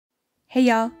Hey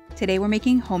y'all, today we're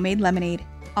making homemade lemonade.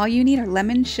 All you need are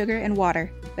lemon, sugar, and water,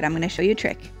 but I'm gonna show you a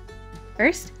trick.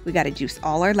 First, we gotta juice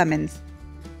all our lemons.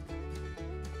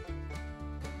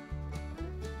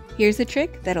 Here's a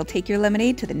trick that'll take your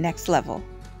lemonade to the next level.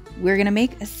 We're gonna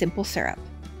make a simple syrup.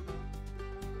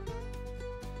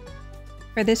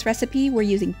 For this recipe, we're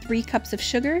using 3 cups of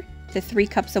sugar to 3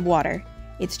 cups of water.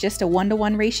 It's just a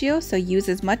 1-to-1 ratio, so use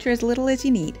as much or as little as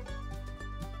you need.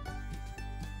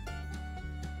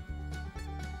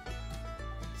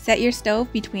 Set your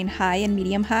stove between high and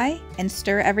medium high and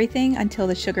stir everything until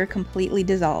the sugar completely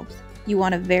dissolves. You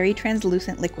want a very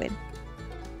translucent liquid.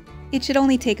 It should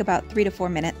only take about 3 to 4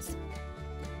 minutes.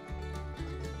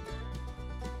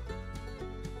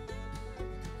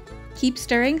 Keep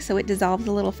stirring so it dissolves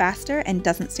a little faster and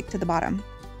doesn't stick to the bottom.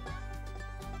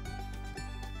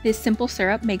 This simple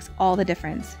syrup makes all the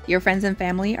difference. Your friends and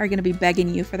family are going to be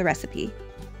begging you for the recipe.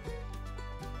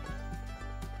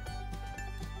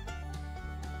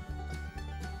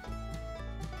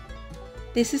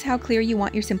 This is how clear you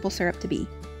want your simple syrup to be.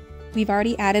 We've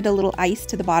already added a little ice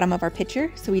to the bottom of our pitcher,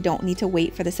 so we don't need to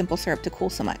wait for the simple syrup to cool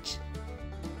so much.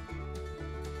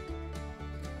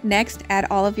 Next, add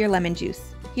all of your lemon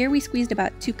juice. Here we squeezed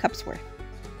about 2 cups worth.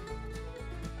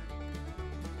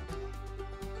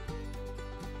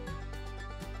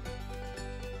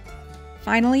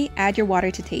 Finally, add your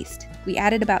water to taste. We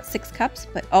added about 6 cups,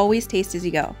 but always taste as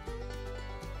you go.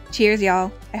 Cheers,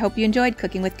 y'all! I hope you enjoyed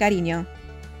cooking with cariño.